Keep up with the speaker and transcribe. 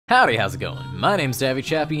Howdy, how's it going? My name's Davvy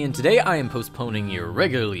Chappy, and today I am postponing your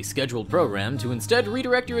regularly scheduled program to instead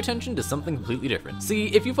redirect your attention to something completely different. See,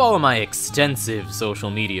 if you follow my extensive social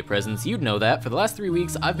media presence, you'd know that for the last 3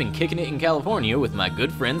 weeks I've been kicking it in California with my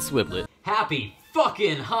good friend Swiblet. Happy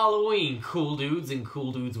fucking Halloween, cool dudes and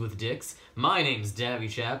cool dudes with dicks. My name's Davvy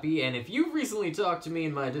Chappy, and if you've recently talked to me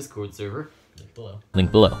in my Discord server,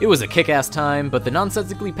 link below. It was a kick-ass time, but the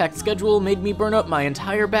nonsensically packed schedule made me burn up my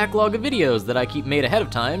entire backlog of videos that I keep made ahead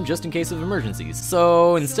of time just in case of emergencies.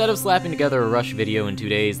 So instead of slapping together a rush video in 2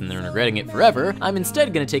 days and then regretting it forever, I'm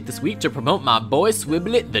instead gonna take this week to promote my boy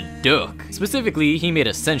Swiblet the Duck. Specifically, he made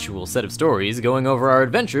a sensual set of stories going over our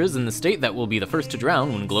adventures in the state that will be the first to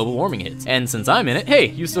drown when global warming hits. And since I'm in it, hey,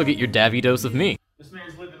 you still get your Davvy dose of me. This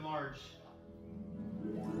man's living large.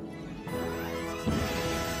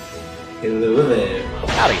 Hello there.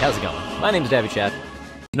 Howdy, how's it going? My name's Davvy Chat.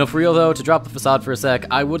 No, for real though, to drop the facade for a sec,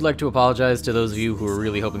 I would like to apologize to those of you who are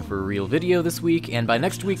really hoping for a real video this week, and by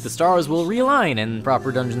next week the stars will realign and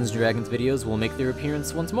proper Dungeons & Dragons videos will make their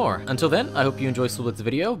appearance once more. Until then, I hope you enjoy Swiblet's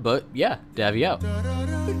video, but yeah, Davvy out.